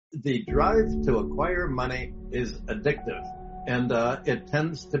the drive to acquire money is addictive, and it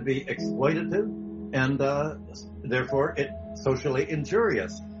tends to be exploitative, and therefore it's socially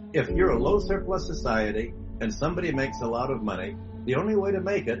injurious. If you're a low surplus society and somebody makes a lot of money, the only way to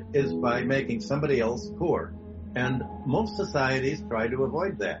make it is by making somebody else poor. And most societies try to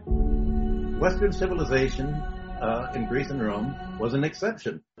avoid that. Western civilization in Greece and Rome was an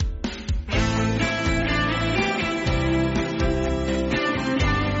exception.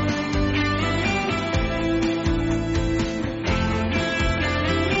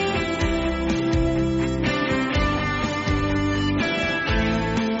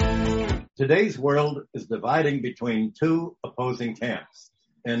 Today's world is dividing between two opposing camps,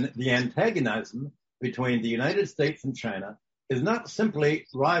 and the antagonism between the United States and China is not simply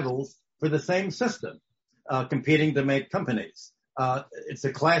rivals for the same system, competing to make companies. It's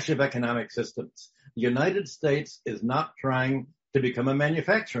a clash of economic systems. The United States is not trying to become a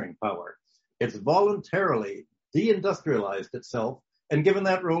manufacturing power. It's voluntarily deindustrialized itself and given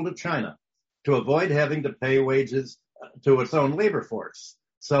that role to China to avoid having to pay wages to its own labor force.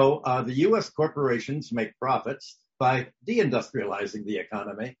 So the U.S. corporations make profits by deindustrializing the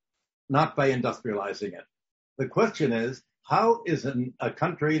economy, not by industrializing it. The question is, how is a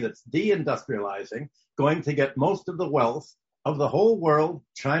country that's deindustrializing going to get most of the wealth of the whole world,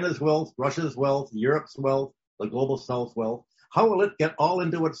 China's wealth, Russia's wealth, Europe's wealth, the global South's wealth? How will it get all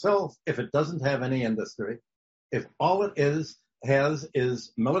into itself if it doesn't have any industry, if all it has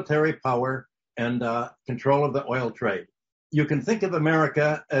is military power and control of the oil trade? You can think of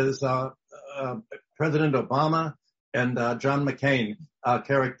America as President Obama and John McCain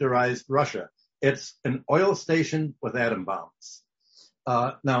characterized Russia. It's an oil station with atom bombs.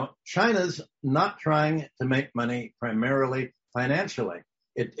 Now, China's not trying to make money primarily financially.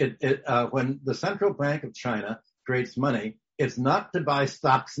 When the Central Bank of China creates money, it's not to buy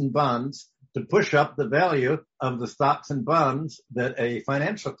stocks and bonds to push up the value of the stocks and bonds that a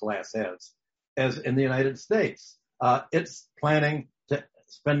financial class has, as in the United States. It's planning to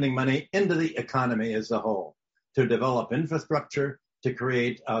spending money into the economy as a whole to develop infrastructure, to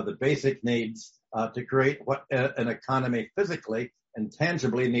create the basic needs, to create what an economy physically and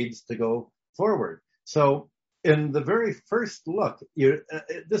tangibly needs to go forward. So in the very first look,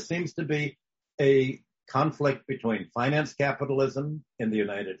 this seems to be a conflict between finance capitalism in the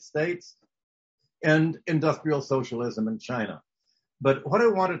United States and industrial socialism in China. But what I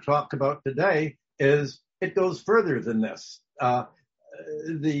want to talk about today is it goes further than this.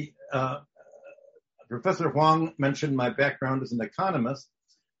 Professor Huang mentioned my background as an economist,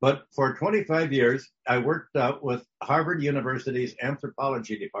 but for 25 years, I worked with Harvard University's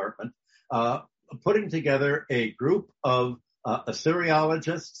anthropology department, putting together a group of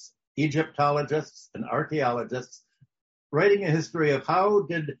Assyriologists, Egyptologists, and archaeologists, writing a history of how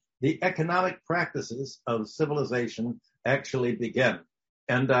did the economic practices of civilization actually begin.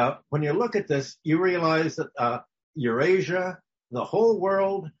 And when you look at this, you realize that Eurasia, the whole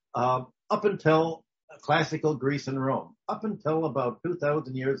world, up until classical Greece and Rome, up until about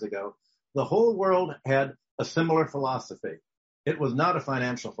 2,000 years ago, the whole world had a similar philosophy. It was not a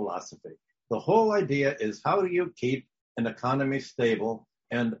financial philosophy. The whole idea is how do you keep an economy stable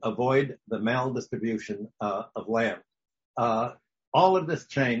and avoid the maldistribution of land. All of this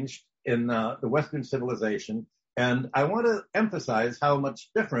changed in the Western civilization. And I want to emphasize how much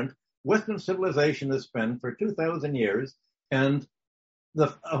different Western civilization has been for 2,000 years. And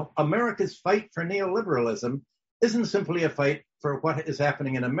America's fight for neoliberalism isn't simply a fight for what is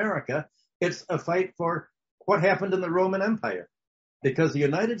happening in America. It's a fight for what happened in the Roman Empire. Because the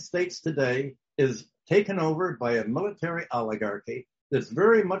United States today is taken over by a military oligarchy that's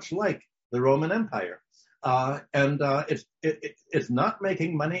very much like the Roman Empire. It's not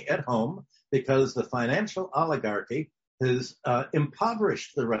making money at home because the financial oligarchy has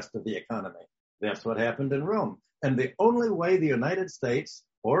impoverished the rest of the economy. That's what happened in Rome. And the only way the United States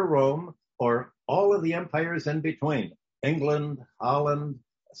or Rome or all of the empires in between, England, Holland,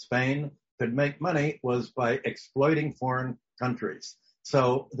 Spain, could make money was by exploiting foreign countries.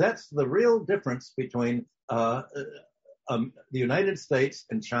 So that's the real difference between the United States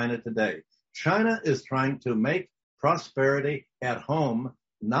and China today. China is trying to make prosperity at home,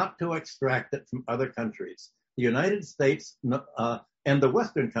 not to extract it from other countries. The United States and the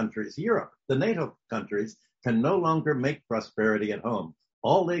Western countries, Europe, the NATO countries, can no longer make prosperity at home.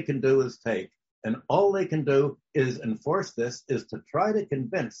 All they can do is take, and all they can do is enforce this, is to try to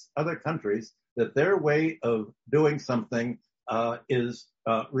convince other countries that their way of doing something is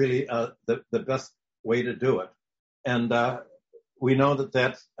really the best way to do it. And we know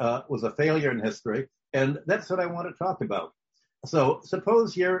that was a failure in history, and that's what I want to talk about. So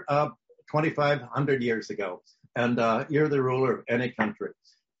suppose you're 2,500 years ago, and you're the ruler of any country.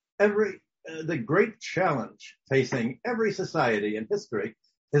 The great challenge facing every society in history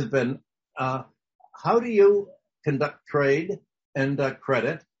has been how do you conduct trade and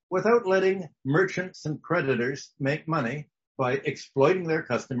credit without letting merchants and creditors make money by exploiting their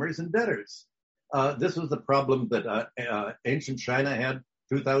customers and debtors. This was the problem that ancient China had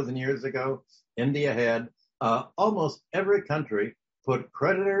 2,000 years ago. India had. Almost every country put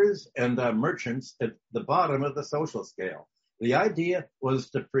creditors and merchants at the bottom of the social scale. The idea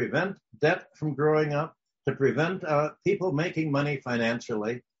was to prevent debt from growing up, to prevent people making money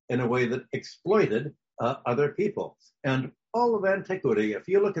financially in a way that exploited other people. And all of antiquity, if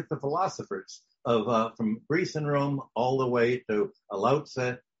you look at the philosophers of from Greece and Rome all the way to Lao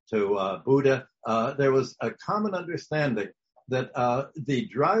Tzu to Buddha, there was a common understanding that the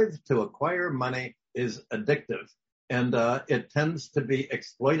drive to acquire money is addictive, and it tends to be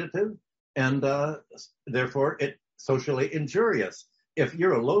exploitative, and therefore it's socially injurious. If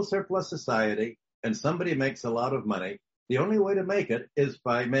you're a low surplus society and somebody makes a lot of money, the only way to make it is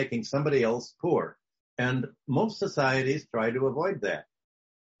by making somebody else poor. And most societies try to avoid that.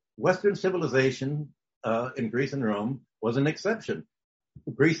 Western civilization in Greece and Rome was an exception.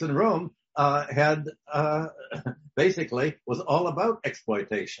 Greece and Rome had basically was all about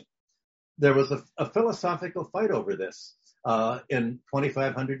exploitation. There was a philosophical fight over this in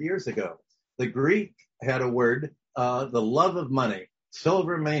 2,500 years ago. The Greek had a word, the love of money,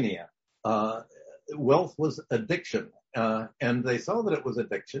 silver mania. Wealth was addiction, and they saw that it was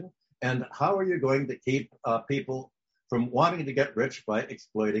addiction. And how are you going to keep people from wanting to get rich by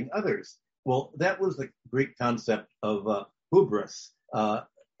exploiting others? Well, that was the Greek concept of hubris.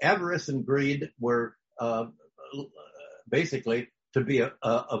 Avarice and greed were basically to be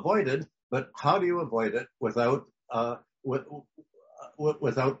avoided. But how do you avoid it without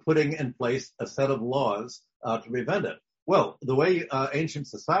putting in place a set of laws to prevent it? Well, the way ancient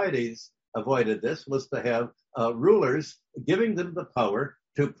societies avoided this was to have rulers giving them the power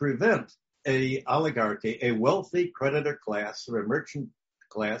to prevent a oligarchy, a wealthy creditor class or a merchant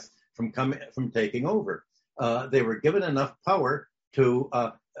class from taking over. They were given enough power to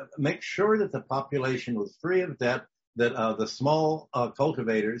make sure that the population was free of debt, that the small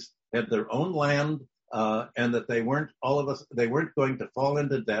cultivators had their own land, and that they weren't going to fall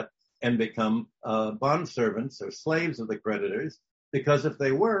into debt and become bond servants or slaves of the creditors, because if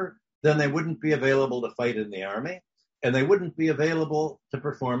they were, then they wouldn't be available to fight in the army, and they wouldn't be available to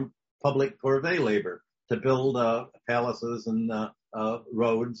perform public corvée labor, to build palaces and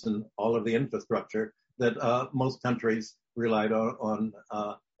roads and all of the infrastructure that most countries relied on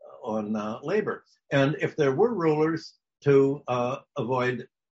labor. And if there were rulers to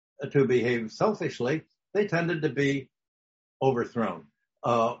behave selfishly, they tended to be overthrown,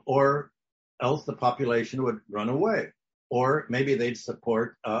 or else the population would run away, or maybe they'd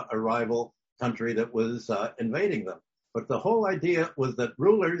support a rival country that was invading them. But the whole idea was that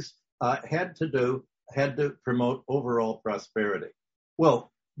rulers had to promote overall prosperity.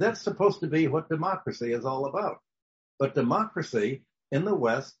 Well, that's supposed to be what democracy is all about. But democracy in the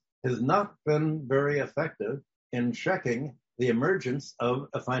West has not been very effective in checking the emergence of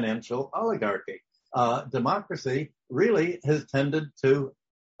a financial oligarchy. Democracy really has tended to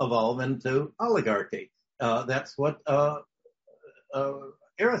evolve into oligarchy. That's what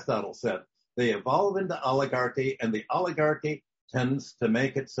Aristotle said. They evolve into oligarchy, and the oligarchy tends to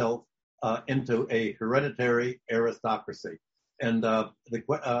make itself into a hereditary aristocracy. And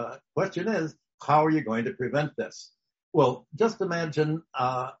the question is, how are you going to prevent this? Well, just imagine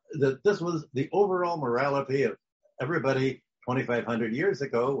that this was the overall morality of everybody 2,500 years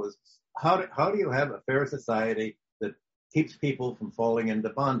ago was how do you have a fair society that keeps people from falling into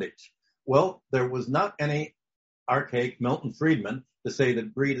bondage? Well, there was not any archaic Milton Friedman to say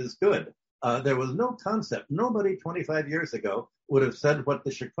that greed is good. There was no concept. Nobody 25 years ago would have said what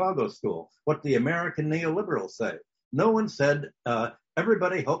the Chicago School, what the American neoliberals say. No one said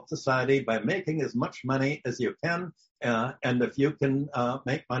everybody help society by making as much money as you can, and if you can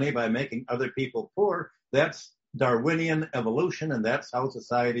make money by making other people poor, that's Darwinian evolution, and that's how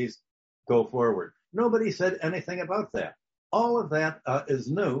societies go forward. Nobody said anything about that. All of that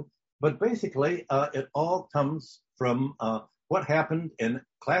is new, but basically it all comes from what happened in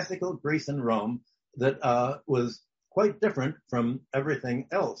classical Greece and Rome that was quite different from everything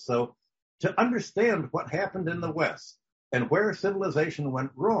else. So to understand what happened in the West and where civilization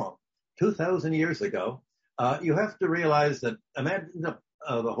went wrong 2,000 years ago, you have to realize that imagine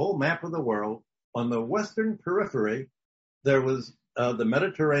the whole map of the world. On the western periphery, there was the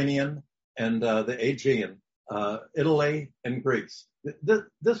Mediterranean and the Aegean. Italy, and Greece.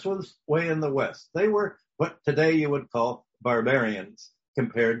 This was way in the West. They were what today you would call barbarians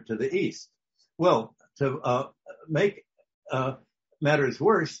compared to the East. Well, to make matters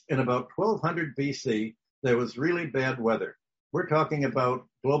worse, in about 1200 BC, there was really bad weather. We're talking about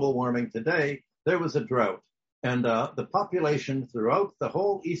global warming today. There was a drought, and the population throughout the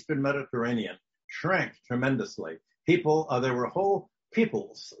whole Eastern Mediterranean shrank tremendously. There were whole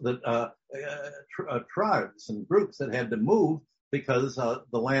peoples that tribes and groups that had to move because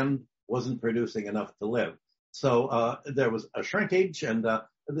the land wasn't producing enough to live. So there was a shrinkage, and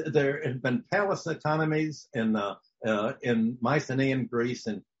there had been palace economies in Mycenaean Greece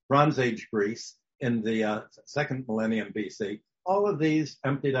and Bronze Age Greece in the second millennium BC. All of these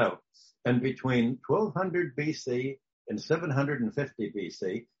emptied out. And between 1200 BC and 750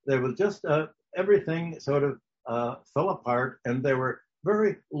 BC, there was just everything sort of fell apart, and there were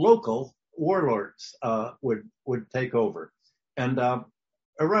very local warlords would take over. And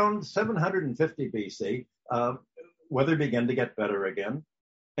around 750 BC, weather began to get better again,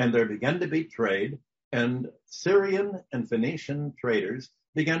 and there began to be trade, and Syrian and Phoenician traders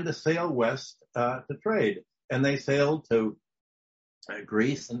began to sail west to trade, and they sailed to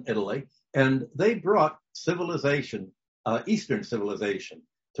Greece and Italy, and they brought civilization, Eastern civilization,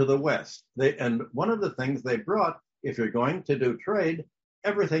 to the West. And one of the things they brought, if you're going to do trade,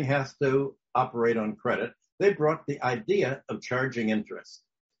 everything has to operate on credit. They brought the idea of charging interest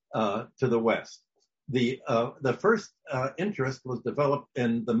to the West. The first interest was developed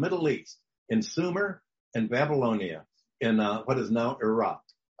in the Middle East, in Sumer and Babylonia, in what is now Iraq,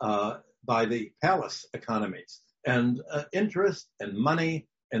 by the palace economies. And interest and money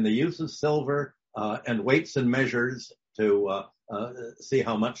and the use of silver and weights and measures to see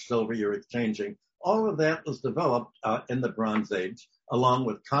how much silver you're exchanging. All of that was developed in the Bronze Age, along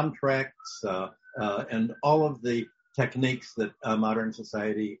with contracts and all of the techniques that modern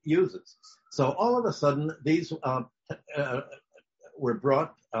society uses. So all of a sudden, these were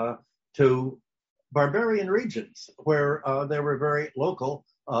brought to barbarian regions where there were very local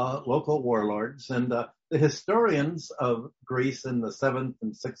warlords, and the historians of Greece in the 7th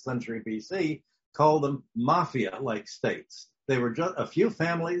and 6th century BC call them mafia-like states. They were just a few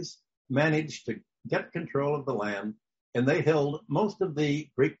families managed to get control of the land, and they held most of the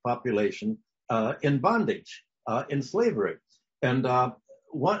Greek population in bondage, in slavery, and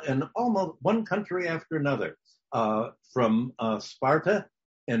almost one country after another, from Sparta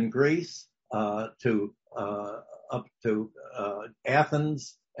in Greece to up to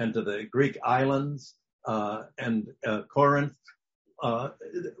Athens and to the Greek islands and Corinth.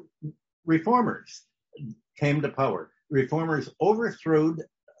 Reformers came to power. Reformers overthrew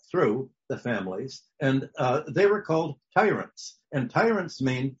the families, and they were called tyrants. And tyrants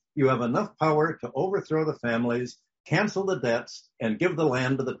mean you have enough power to overthrow the families, cancel the debts, and give the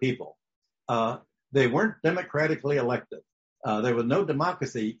land to the people. They weren't democratically elected. There was no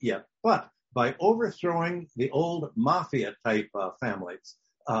democracy yet, but by overthrowing the old mafia type families,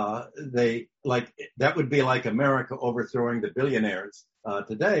 that would be like America overthrowing the billionaires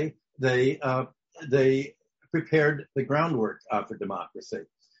today. They prepared the groundwork for democracy.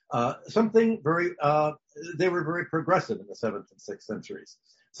 They were very progressive in the 7th and 6th centuries.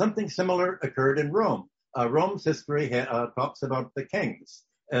 Something similar occurred in Rome. Rome's history talks about the kings,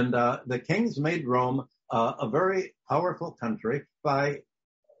 and the kings made Rome a very powerful country by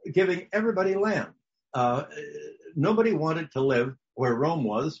giving everybody land. Nobody wanted to live where Rome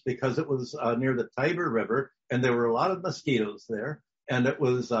was because it was near the Tiber River, and there were a lot of mosquitoes there, and it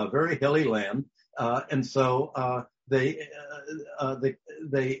was very hilly land, and so the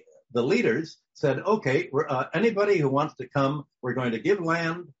leaders said, okay, anybody who wants to come, we're going to give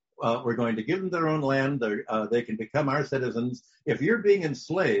land. We're going to give them their own land. They can become our citizens. If you're being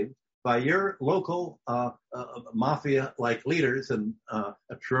enslaved by your local mafia-like leaders in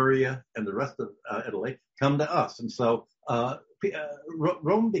Etruria and the rest of Italy, come to us. And so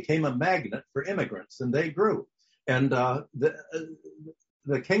Rome became a magnet for immigrants, and they grew. And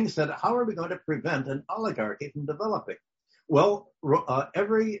the king said, how are we going to prevent an oligarchy from developing? Well,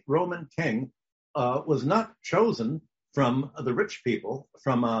 every Roman king was not chosen from the rich people,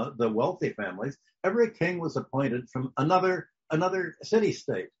 from the wealthy families. Every king was appointed from another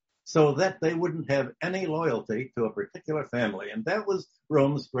city-state, so that they wouldn't have any loyalty to a particular family. And that was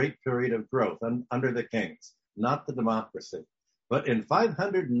Rome's great period of growth under the kings, not the democracy. But in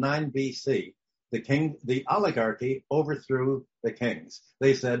 509 BC, the oligarchy overthrew the kings.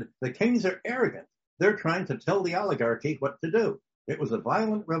 They said, the kings are arrogant. They're trying to tell the oligarchy what to do. It was a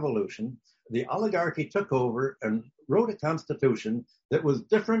violent revolution. The oligarchy took over and wrote a constitution that was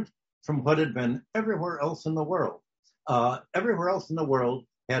different from what had been everywhere else in the world. Everywhere else in the world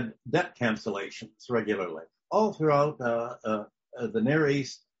had debt cancellations regularly. All throughout the Near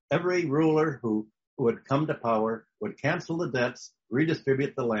East, every ruler who would come to power would cancel the debts,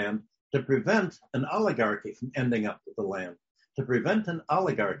 redistribute the land to prevent an oligarchy from ending up with the land, to prevent an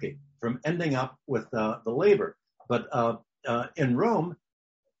oligarchy from ending up with the labor. But in Rome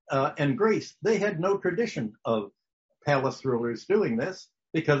and Greece, they had no tradition of palace rulers doing this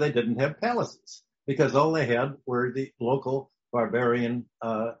because they didn't have palaces, because all they had were the local barbarian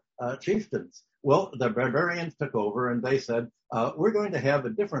chieftains. Well, the barbarians took over and they said, we're going to have a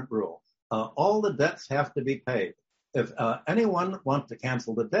different rule. All the debts have to be paid. If anyone wants to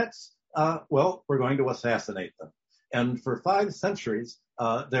cancel the debts, well, we're going to assassinate them. And for 5 centuries,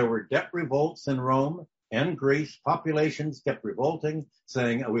 there were debt revolts in Rome and Greece. Populations kept revolting,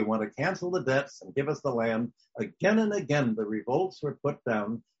 saying, we want to cancel the debts and give us the land. Again and again, the revolts were put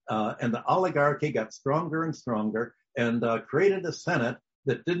down, and the oligarchy got stronger and stronger and created a Senate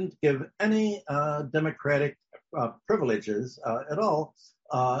that didn't give any democratic privileges at all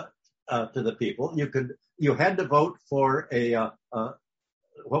to the people. You had to vote for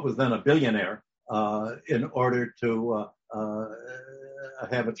what was then a billionaire in order to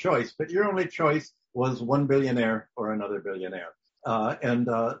have a choice, but your only choice was one billionaire or another billionaire. And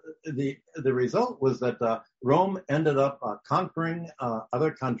the result was that Rome ended up conquering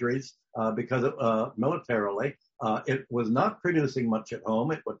other countries because militarily. It was not producing much at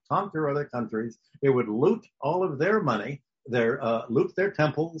home. It would conquer other countries. It would loot all of their money, loot their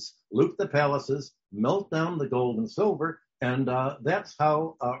temples, loot the palaces, melt down the gold and silver, and that's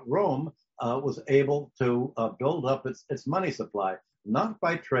how Rome was able to build up its money supply, not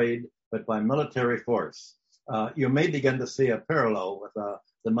by trade, but by military force. You may begin to see a parallel with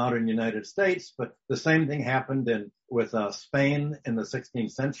the modern United States, but the same thing happened with Spain in the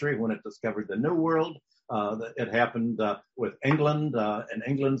 16th century when it discovered the New World. It happened with England and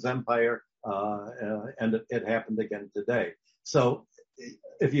England's empire, and it happened again today. So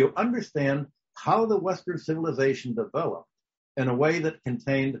if you understand how the Western civilization developed in a way that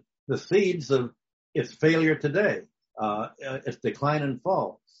contained the seeds of its failure today, its decline and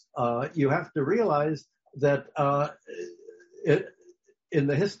fall, you have to realize that in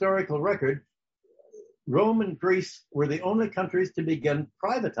the historical record, Rome and Greece were the only countries to begin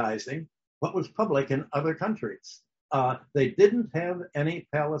privatizing what was public in other countries. They didn't have any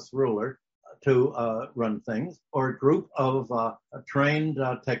palace ruler to run things or a group of trained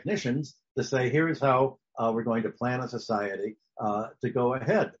technicians to say, here's how we're going to plan a society to go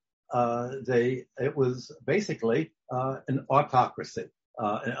ahead. It was basically an autocracy,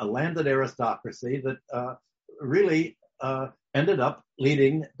 a landed aristocracy that really ended up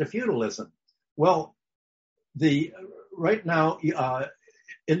leading to feudalism. Well, right now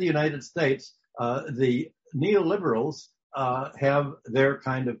in the United States, the neoliberals have their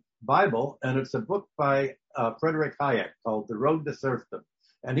kind of Bible, and it's a book by Frederick Hayek called The Road to Serfdom.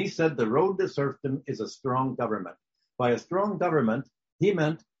 And he said the road to serfdom is a strong government. By a strong government, he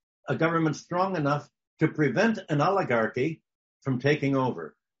meant a government strong enough to prevent an oligarchy from taking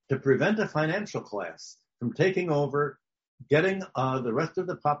over, to prevent a financial class from taking over, getting the rest of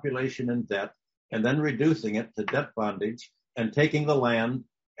the population in debt, and then reducing it to debt bondage and taking the land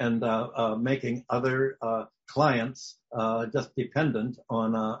and making other clients just dependent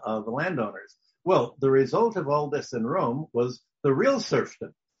on the landowners. Well, the result of all this in Rome was the real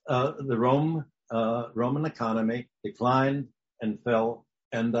serfdom. The Roman economy declined and fell,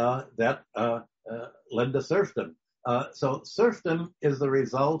 and that led to serfdom. So serfdom is the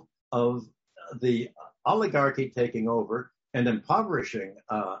result of the oligarchy taking over and impoverishing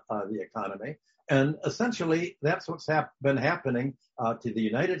the economy. And essentially, that's what's been happening to the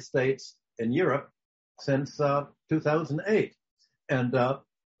United States and Europe since 2008. And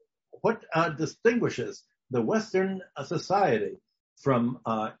what distinguishes the Western society from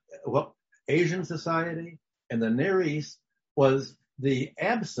Asian society and the Near East was the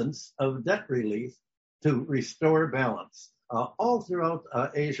absence of debt relief to restore balance. All throughout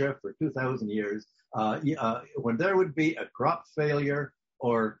Asia for 2,000 years, when there would be a crop failure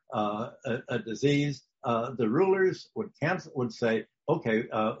or a disease, the rulers would say, okay,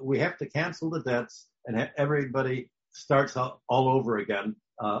 we have to cancel the debts and everybody starts all over again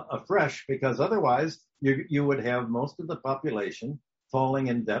afresh, because otherwise you would have most of the population falling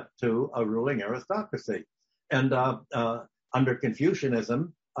in debt to a ruling aristocracy. And under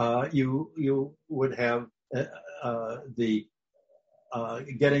Confucianism, you would have the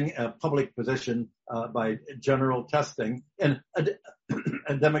getting a public position by general testing in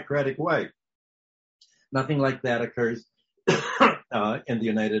a democratic way. Nothing like that occurs in the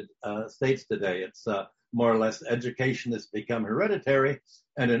United States today. It's more or less education has become hereditary,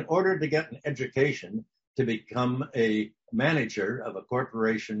 and in order to get an education to become a manager of a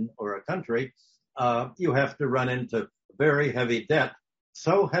corporation or a country, you have to run into very heavy debt,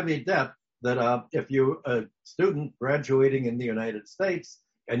 so heavy debt that if you're a student graduating in the United States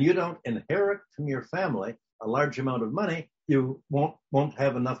and you don't inherit from your family a large amount of money, you won't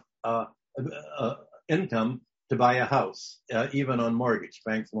have enough income to buy a house, even on mortgage.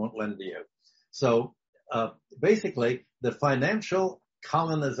 Banks won't lend to you. So basically, the financial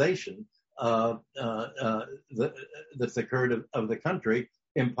colonization that's occurred of the country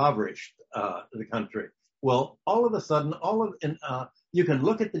impoverished the country. Well, all of a sudden, you can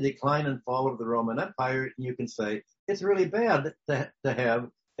look at the decline and fall of the Roman Empire, and you can say it's really bad to have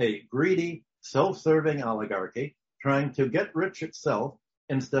a greedy, self-serving oligarchy trying to get rich itself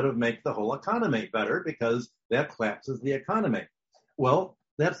instead of make the whole economy better, because that collapses the economy. Well,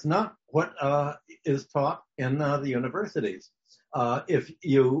 that's not what is taught in the universities. If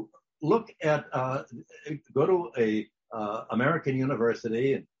you look at, go to a American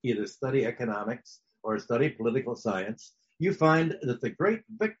university and either study economics or study political science, you find that the great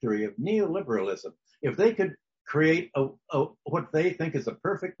victory of neoliberalism, if they could create what they think is a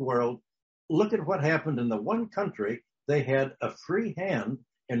perfect world, look at what happened in the one country they had a free hand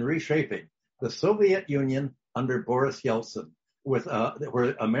in reshaping: the Soviet Union under Boris Yeltsin,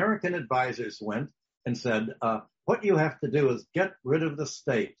 where American advisors went and said, what you have to do is get rid of the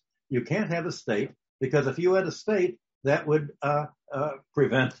state. You can't have a state, because if you had a state, that would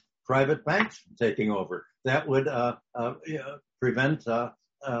prevent private banks from taking over. That would prevent a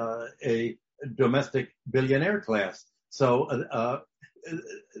domestic billionaire class. So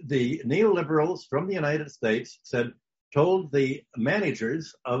the neoliberals from the United States told the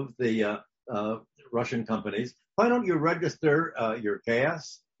managers of the Russian companies, why don't you register your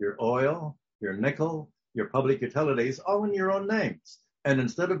gas, your oil, your nickel, your public utilities all in your own names? And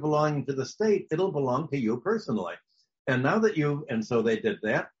instead of belonging to the state, it'll belong to you personally. And now that and so they did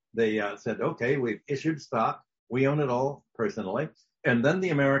that. They said, okay, we've issued stock. We own it all personally. And then the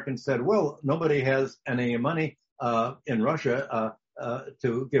Americans said, well, nobody has any money in Russia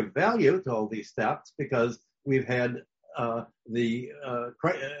to give value to all these stocks, because we've had the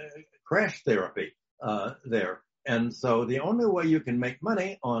crash therapy there. And so the only way you can make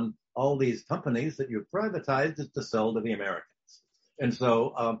money on all these companies that you've privatized is to sell to the Americans. And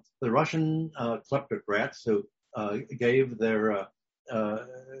so the Russian kleptocrats who gave their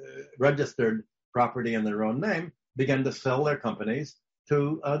registered property in their own name began to sell their companies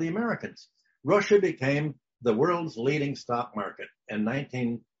to the Americans. Russia became the world's leading stock market in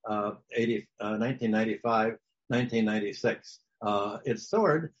 1995, 1996. It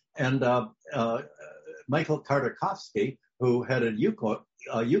soared, and Michael Khodorkovsky, who headed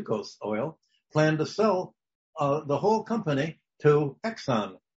Yukos Oil, planned to sell the whole company to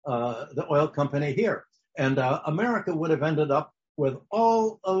Exxon, the oil company here. And America would have ended up with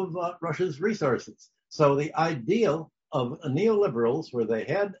all of Russia's resources. So the ideal of neoliberals, where they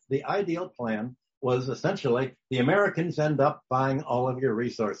had the ideal plan, was essentially the Americans end up buying all of your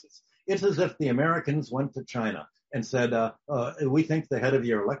resources. It's as if the Americans went to China and said, we think the head of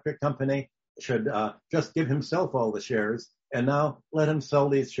your electric company should just give himself all the shares, and now let him sell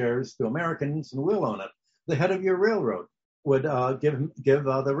these shares to Americans and we'll own it. The head of your railroad would give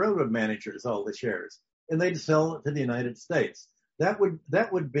the railroad managers all the shares, and they'd sell it to the United States. That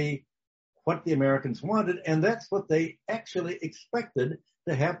would be what the Americans wanted, and that's what they actually expected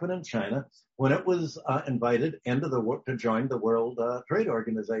to happen in China when it was invited to join the World Trade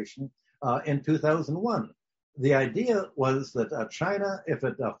Organization in 2001. The idea was that China, if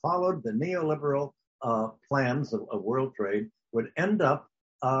it followed the neoliberal plans of world trade, would end up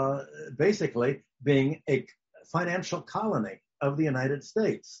basically being a financial colony of the United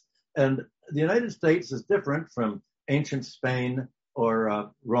States. And the United States is different from ancient Spain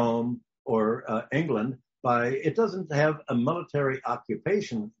or Rome or England. It doesn't have a military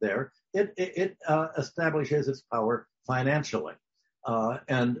occupation there. It establishes its power financially.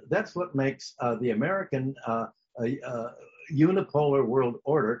 And that's what makes the American unipolar world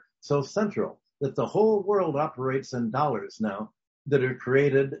order so central, that the whole world operates in dollars now that are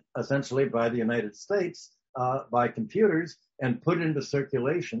created essentially by the United States, by computers, and put into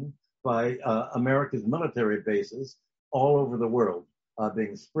circulation by America's military bases all over the world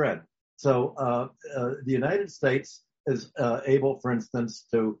being spread. So the United States is able, for instance,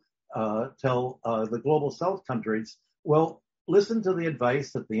 to tell the global South countries, well, listen to the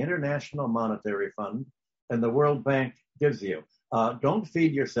advice that the International Monetary Fund and the World Bank gives you. Don't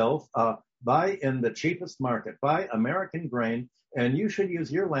feed yourself. Buy in the cheapest market. Buy American grain and you should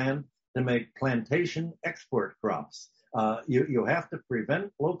use your land to make plantation export crops. You have to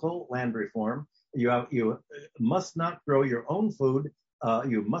prevent local land reform. You must not grow your own food.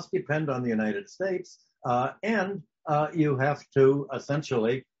 You must depend on the United States, and you have to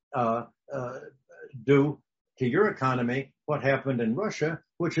essentially do to your economy what happened in Russia,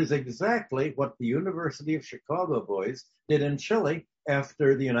 which is exactly what the University of Chicago boys did in Chile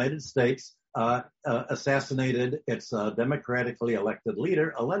after the United States assassinated its democratically elected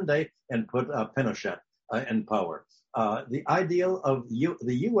leader, Allende, and put Pinochet in power. The ideal of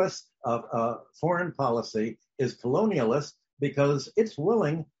the U.S. Foreign policy is colonialist because it's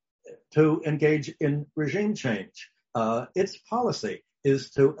willing to engage in regime change. Its policy is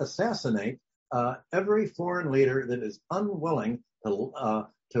to assassinate every foreign leader that is unwilling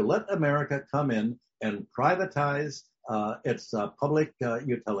to let America come in and privatize its public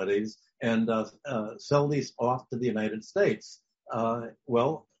utilities and sell these off to the United States.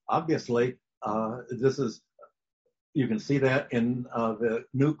 Well, obviously, this is, you can see that in the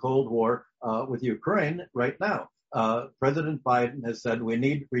new Cold War with Ukraine right now. President Biden has said we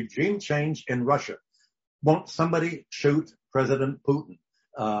need regime change in Russia. Won't somebody shoot President Putin?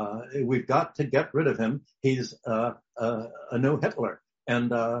 We've got to get rid of him. He's a new Hitler.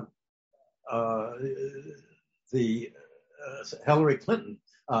 And Hillary Clinton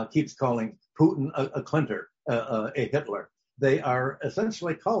keeps calling Putin a Clinter, a Hitler. They are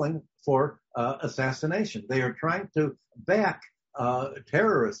essentially calling for assassination. They are trying to back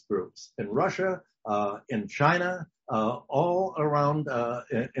terrorist groups in Russia, in China, all around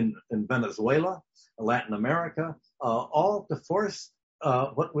in Venezuela, Latin America, all to force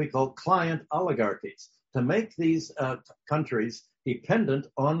what we call client oligarchies, to make these countries dependent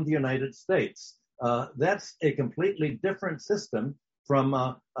on the United States. That's a completely different system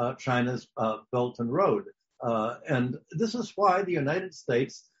from China's Belt and Road. And this is why the United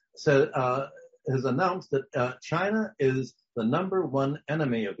States has announced that China is the number one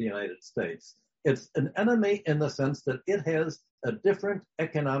enemy of the United States. It's an enemy in the sense that it has a different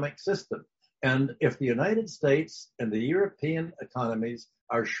economic system. And if the United States and the European economies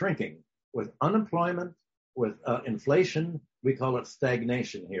are shrinking with unemployment, with inflation, we call it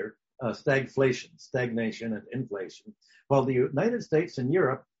stagnation here, stagnation and inflation, while the United States and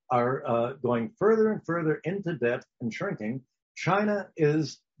Europe are going further and further into debt and shrinking, China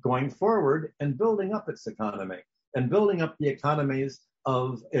is going forward and building up its economy and building up the economies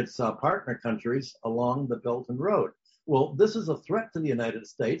of its partner countries along the Belt and Road. Well, this is a threat to the United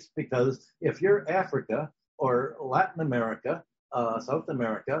States because if you're Africa or Latin America, South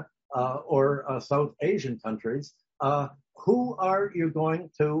America, or South Asian countries, who are you going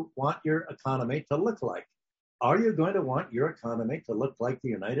to want your economy to look like? Are you going to want your economy to look like the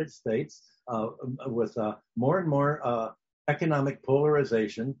United States with more and more economic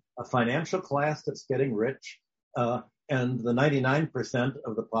polarization, a financial class that's getting rich, and the 99%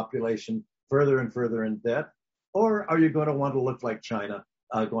 of the population further and further in debt? Or are you going to want to look like China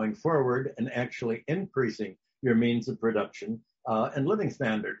going forward and actually increasing your means of production and living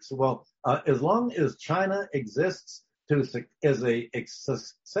standards? Well, as long as China exists as a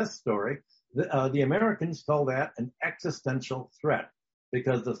success story, the Americans call that an existential threat,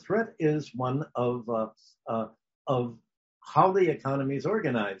 because the threat is one of how the economy is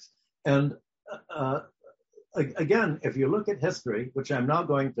organized. And again, if you look at history, which I'm now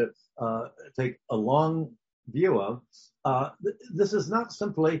going to take a long view of, this is not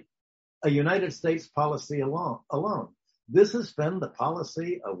simply a United States policy alone. This has been the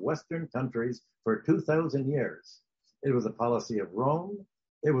policy of Western countries for 2,000 years. It was a policy of Rome.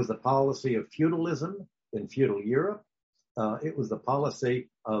 It was the policy of feudalism in feudal Europe. It was the policy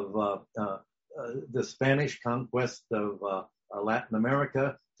of the Spanish conquest of Latin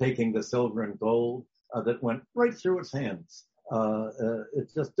America, taking the silver and gold that went right through its hands.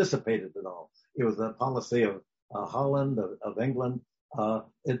 It just dissipated it all. It was the policy of Holland, of England.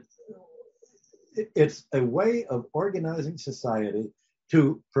 It's a way of organizing society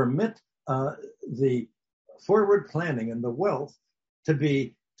to permit the forward planning and the wealth to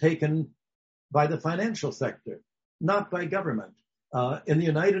be taken by the financial sector, not by government. In the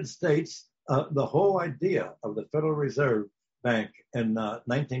United States, the whole idea of the Federal Reserve Bank in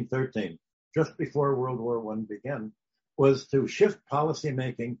 1913, just before World War I began, was to shift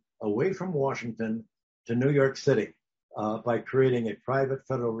policymaking away from Washington to New York City by creating a private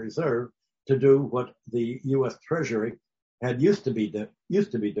Federal Reserve to do what the U.S. Treasury had used to be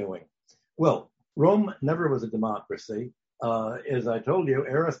doing. Well, Rome never was a democracy. As I told you,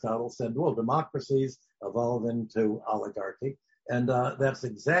 Aristotle said, well, democracies evolve into oligarchy. And that's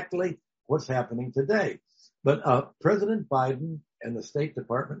exactly what's happening today. But President Biden and the State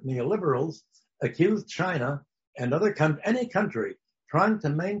Department neoliberals accused China and any country trying to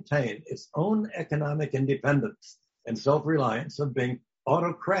maintain its own economic independence and self-reliance of being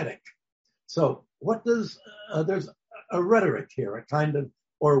autocratic. So there's a rhetoric here, a kind of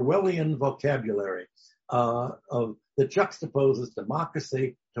Orwellian vocabulary that juxtaposes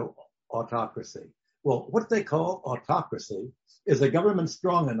democracy to autocracy. Well, what they call autocracy is a government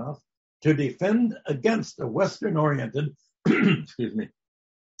strong enough to defend against a Western-oriented,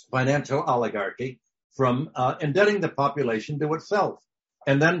 financial oligarchy from indebting the population to itself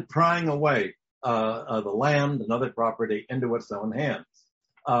and then prying away the land and other property into its own hands.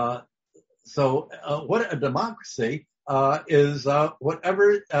 So what a democracy is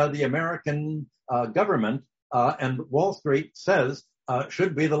whatever the American government and Wall Street says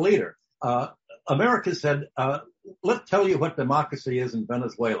should be the leader. America said, let's tell you what democracy is in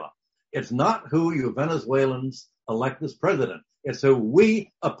Venezuela. It's not who you Venezuelans elect as president. It's who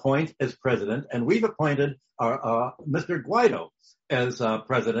we appoint as president, and we've appointed Mr. Guaido as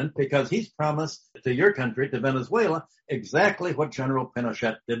president because he's promised to your country, to Venezuela, exactly what General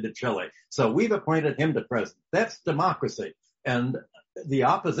Pinochet did to Chile. So we've appointed him to president. That's democracy. And the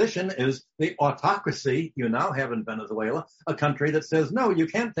opposition is the autocracy you now have in Venezuela, a country that says, no, you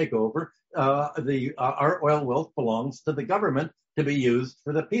can't take over. Our oil wealth belongs to the government to be used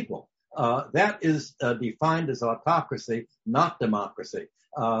for the people. That is defined as autocracy, not democracy.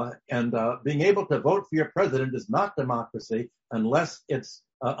 And being able to vote for your president is not democracy unless it's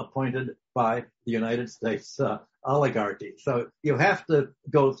appointed by the United States oligarchy. So you have to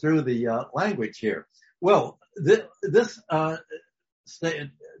go through the language here. Well, this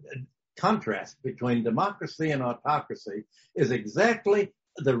contrast between democracy and autocracy is exactly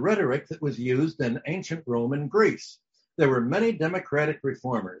the rhetoric that was used in ancient Rome and Greece. There were many democratic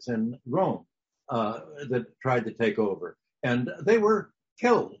reformers in Rome that tried to take over, and they were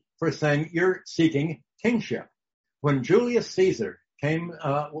killed for saying, you're seeking kingship. When Julius Caesar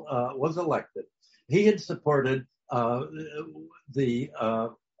was elected, he had supported another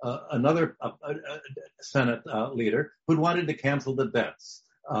Senate leader who wanted to cancel the debts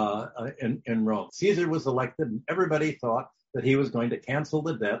in Rome. Caesar was elected, and everybody thought that he was going to cancel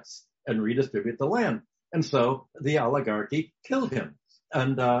the debts and redistribute the land. And so the oligarchy killed him.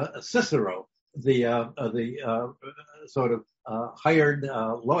 And Cicero, the hired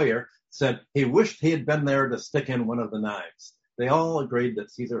lawyer, said he wished he had been there to stick in one of the knives. They all agreed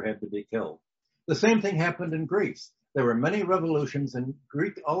that Caesar had to be killed. The same thing happened in Greece. There were many revolutions in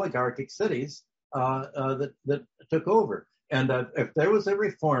Greek oligarchic cities that took over. And if there was a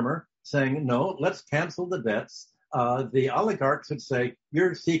reformer saying, no, let's cancel the debts, the oligarchs would say,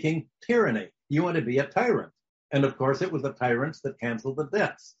 you're seeking tyranny. You want to be a tyrant. And of course, it was the tyrants that canceled the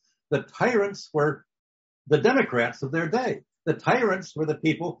debts. The tyrants were the Democrats of their day. The tyrants were the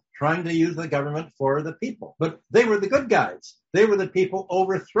people trying to use the government for the people. But they were the good guys. They were the people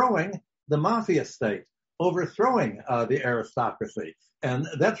overthrowing the mafia state, overthrowing the aristocracy. And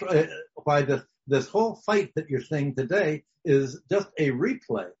that's why this whole fight that you're seeing today is just a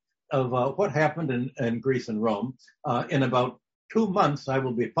replay of what happened in Greece and Rome. In about 2 months, I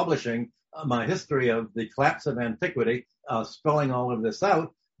will be publishing my history of the collapse of antiquity, spelling all of this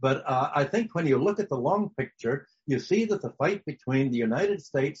out. But I think when you look at the long picture, you see that the fight between the United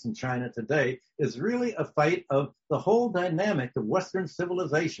States and China today is really a fight of the whole dynamic of Western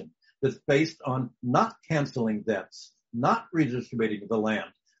civilization that's based on not canceling debts, not redistributing the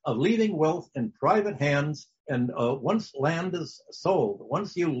land, of leaving wealth in private hands. And once land is sold,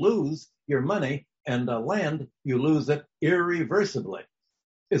 once you lose your money and land, you lose it irreversibly,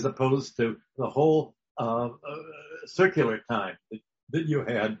 as opposed to the whole circular time that you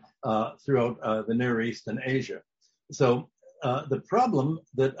had throughout the Near East and Asia. So the problem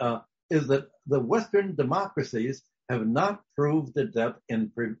is that the Western democracies have not proved adept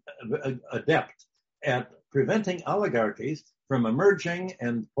at preventing oligarchies from emerging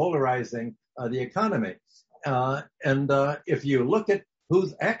and polarizing the economy. And if you look at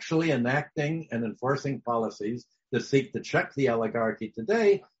who's actually enacting and enforcing policies that seek to check the oligarchy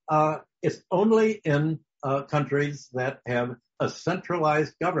today, it's only in countries that have a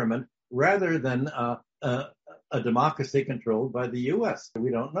centralized government rather than a democracy controlled by the U.S.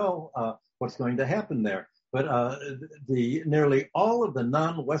 We don't know what's going to happen there. But nearly all of the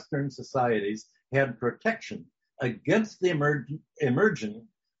non-Western societies had protection against the emergence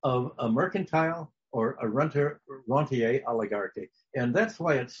of a mercantile or a rentier oligarchy. And that's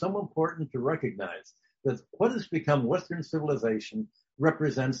why it's so important to recognize that what has become Western civilization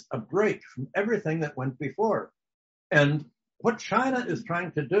represents a break from everything that went before. And what China is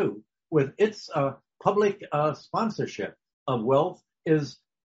trying to do with its public sponsorship of wealth is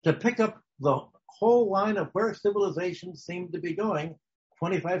to pick up the whole line of where civilization seemed to be going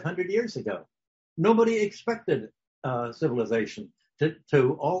 2,500 years ago. Nobody expected civilization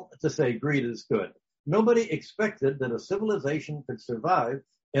to say greed is good. Nobody expected that a civilization could survive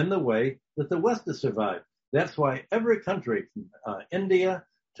in the way that the West has survived. That's why every country, from India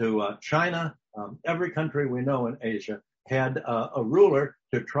to China, every country we know in Asia had a ruler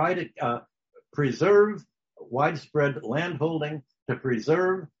to try to preserve widespread landholding, to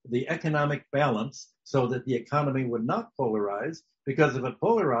preserve the economic balance so that the economy would not polarize, because if it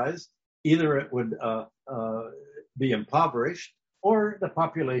polarized, either it would be impoverished or the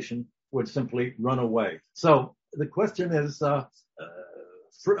population would simply run away. So the question is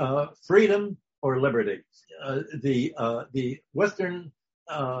freedom or liberty. The Western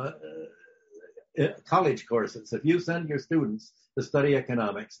college courses, if you send your students to study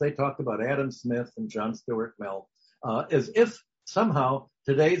economics, they talk about Adam Smith and John Stuart Mill as if somehow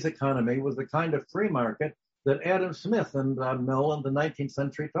today's economy was the kind of free market that Adam Smith and Mill in the 19th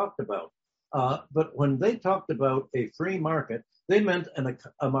century talked about. But when they talked about a free market, they meant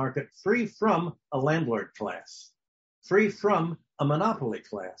a market free from a landlord class, free from a monopoly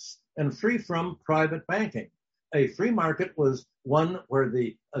class, and free from private banking. A free market was one where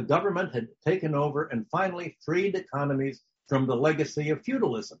the government had taken over and finally freed economies from the legacy of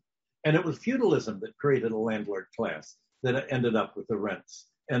feudalism. And it was feudalism that created a landlord class that ended up with the rents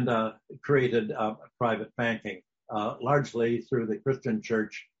and created private banking, largely through the Christian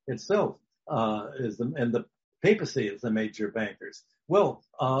church itself, and the papacy is the major bankers. Well,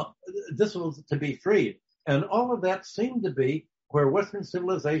 this was to be freed. And all of that seemed to be where Western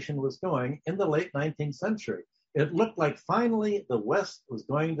civilization was going in the late 19th century. It looked like finally the West was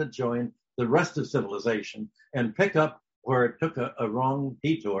going to join the rest of civilization and pick up where it took a wrong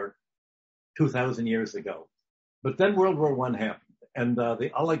detour 2,000 years ago. But then World War I happened, and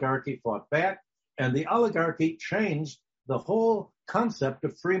the oligarchy fought back, and the oligarchy changed the whole concept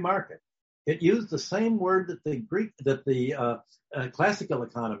of free market. It used the same word that the classical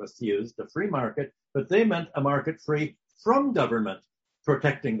economists used, the free market, but they meant a market free from government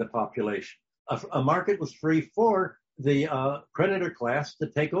protecting the population. A market was free for the creditor class to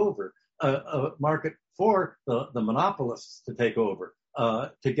take over, a market for the monopolists to take over,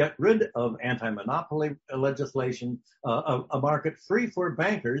 to get rid of anti-monopoly legislation, a market free for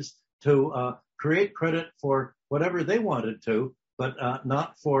bankers to create credit for whatever they wanted to, but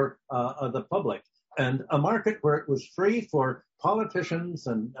not for the public. And a market where it was free for politicians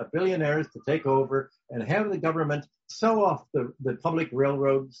and billionaires to take over and have the government sell off the public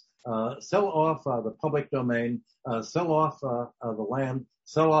railroads, sell off the public domain, sell off the land,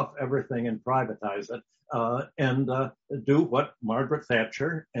 sell off everything and privatize it, and do what Margaret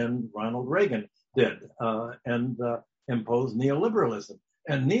Thatcher and Ronald Reagan did, and impose neoliberalism.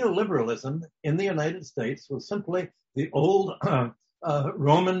 And neoliberalism in the United States was simply the old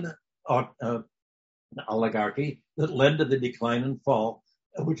Roman oligarchy that led to the decline and fall,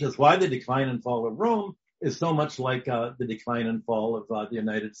 which is why the decline and fall of Rome is so much like the decline and fall of the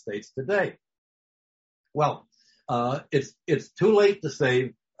United States today. Well, it's too late to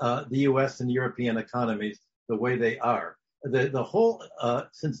save the U.S. and European economies the way they are. The whole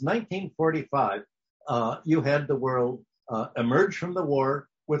since 1945, you had the world emerge from the war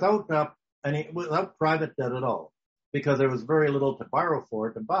without private debt at all, because there was very little to borrow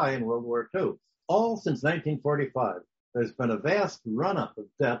for to buy in World War II. All since 1945, there's been a vast run-up of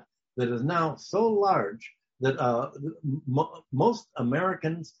debt that is now so large that most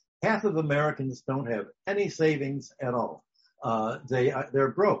Americans, half of Americans, don't have any savings at all.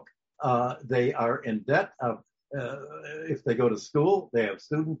 They're broke. They are in debt. If they go to school, they have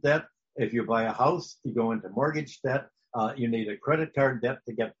student debt. If you buy a house, you go into mortgage debt. You need a credit card debt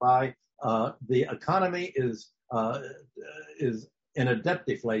to get by. The economy is in a debt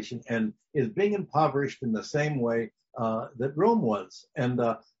deflation and is being impoverished in the same way that Rome was. And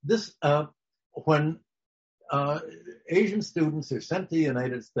when Asian students are sent to the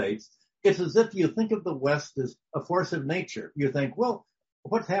United States, it's as if you think of the West as a force of nature. You think, well,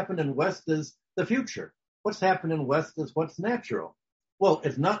 what's happened in West is the future. What's happened in West is what's natural. Well,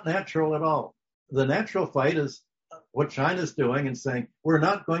 it's not natural at all. The natural fight is what China's doing and saying, we're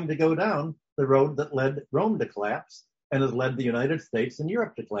not going to go down the road that led Rome to collapse and has led the United States and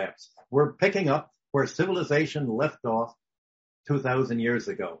Europe to collapse. We're picking up where civilization left off 2,000 years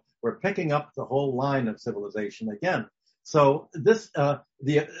ago. We're picking up the whole line of civilization again. So this,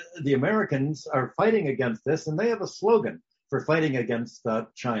 the Americans are fighting against this, and they have a slogan for fighting against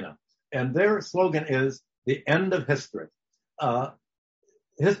China. And their slogan is the end of history.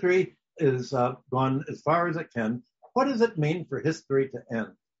 History is gone as far as it can. What does it mean for history to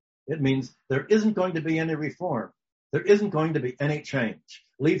end? It means there isn't going to be any reform. There isn't going to be any change.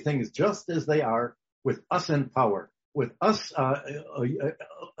 Leave things just as they are with us in power, with us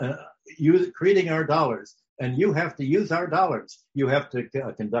creating our dollars. And you have to use our dollars. You have to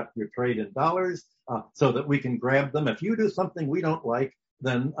conduct your trade in dollars so that we can grab them. If you do something we don't like,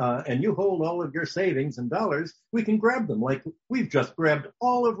 then and you hold all of your savings in dollars, we can grab them. Like we've just grabbed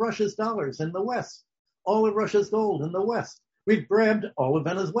all of Russia's dollars in the West, all of Russia's gold in the West. We've grabbed all of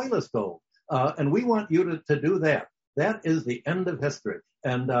Venezuela's gold, and we want you to do that. That is the end of history,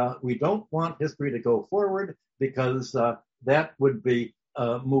 and we don't want history to go forward because that would be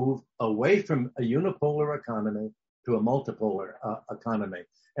move away from a unipolar economy to a multipolar economy.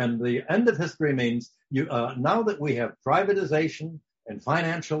 And the end of history means now that we have privatization and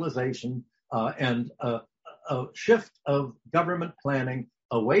financialization and a shift of government planning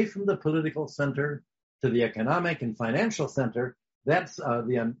away from the political center to the economic and financial center, that's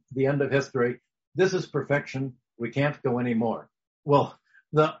the end of history. This is perfection. We can't go any more. Well,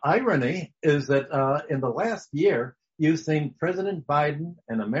 the irony is that in the last year, you've seen President Biden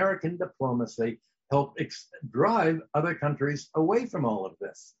and American diplomacy help drive other countries away from all of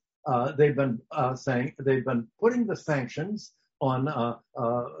this. They've been putting the sanctions on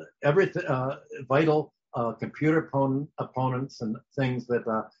everything, vital computer opponents and things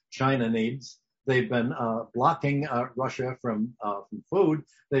that China needs. They've been blocking Russia from food.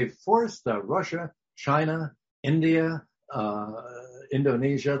 They've forced Russia, China, India,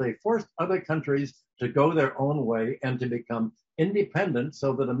 Indonesia. They forced other countries to go their own way and to become independent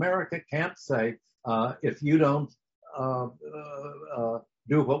so that America can't say, if you don't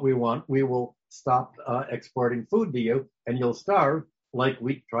do what we want, we will stop exporting food to you and you'll starve like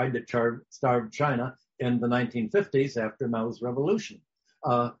we tried to starve China in the 1950s after Mao's revolution.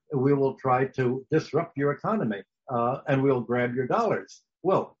 We will try to disrupt your economy and we'll grab your dollars.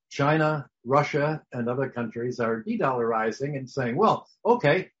 Well, China, Russia, and other countries are de-dollarizing and saying, well,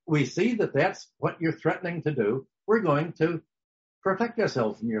 okay, we see that that's what you're threatening to do. We're going to protect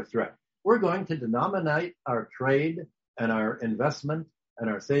ourselves from your threat. We're going to denominate our trade and our investment and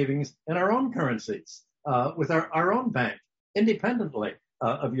our savings in our own currencies with our own bank, independently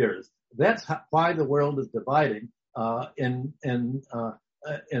of yours. That's why the world is dividing in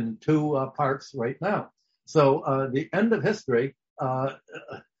two parts right now. So the end of history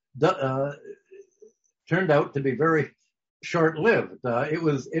turned out to be very short-lived. It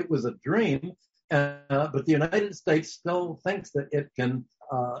was a dream, but the United States still thinks that it can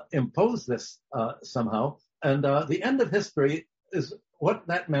impose this somehow. And the end of history is what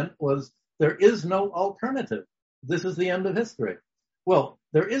that meant was there is no alternative. This is the end of history. Well,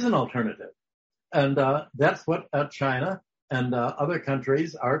 there is an alternative, and that's what China and other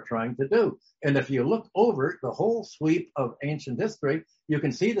countries are trying to do. And if you look over the whole sweep of ancient history, you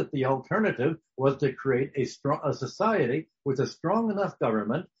can see that the alternative was to create a society with a strong enough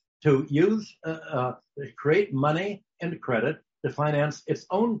government to create money and credit to finance its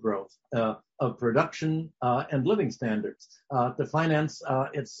own growth of production and living standards, to finance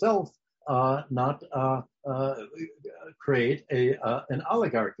itself, not create an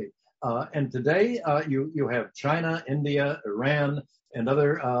oligarchy. And today you have China, India, Iran, and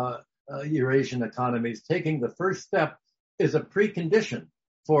other Eurasian economies taking the first step is a precondition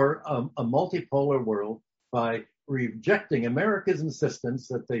for a multipolar world by rejecting America's insistence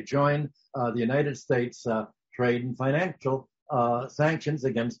that they join the United States trade and financial sanctions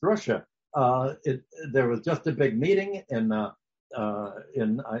against Russia. There was just a big meeting in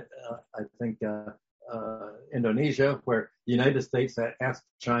Indonesia, where the United States asked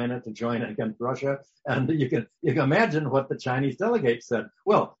China to join against Russia. And you can imagine what the Chinese delegates said.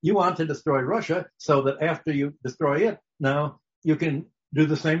 Well, you want to destroy Russia so that after you destroy it, now you can do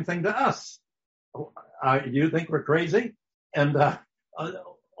the same thing to us. You think we're crazy? And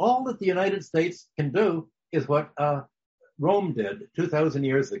all that the United States can do is what Rome did 2,000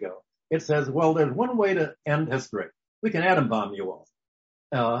 years ago. It says, well, there's one way to end history. We can atom bomb you all.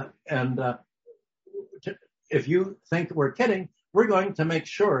 If you think we're kidding, we're going to make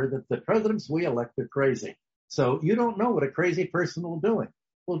sure that the presidents we elect are crazy. So you don't know what a crazy person will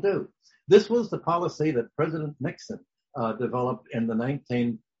do. This was the policy that President Nixon developed in the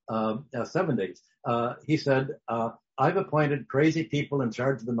 1970s. He said, I've appointed crazy people in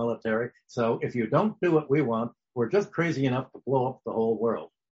charge of the military, so if you don't do what we want, we're just crazy enough to blow up the whole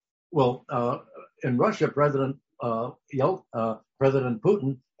world. Well, in Russia, President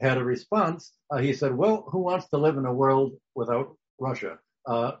Putin had a response. He said, well, who wants to live in a world without Russia?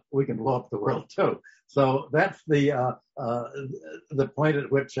 we can blow up the world too. So that's the point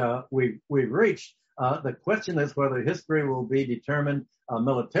at which we've reached. The question is whether history will be determined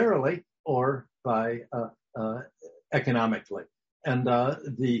militarily or by economically. And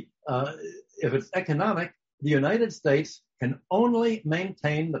if it's economic, the United States can only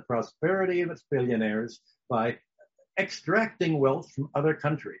maintain the prosperity of its billionaires by extracting wealth from other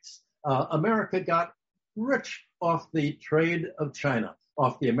countries. America got rich off the trade of China,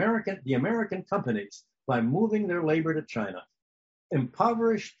 off the American companies by moving their labor to China,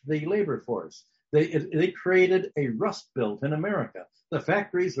 impoverished the labor force. They created a rust belt in America. The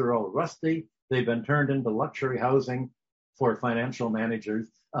factories are all rusty. They've been turned into luxury housing for financial managers,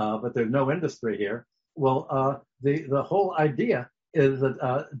 but there's no industry here. Well, the whole idea is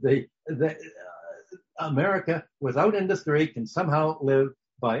that America without industry can somehow live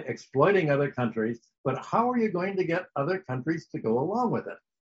by exploiting other countries. But how are you going to get other countries to go along with it?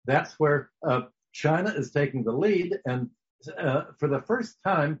 That's where China is taking the lead. And for the first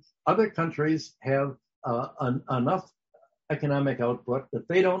time, other countries have enough economic output that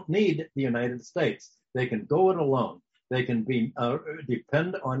they don't need the United States. They can go it alone. They can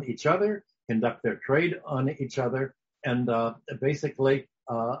depend on each other, conduct their trade on each other, and basically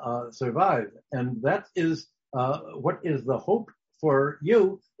survive. And that is what is the hope for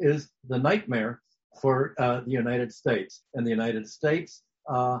you is the nightmare for the United States. And the United States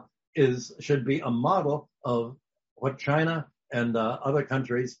should be a model of what China and other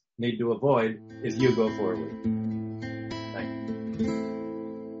countries need to avoid as you go forward.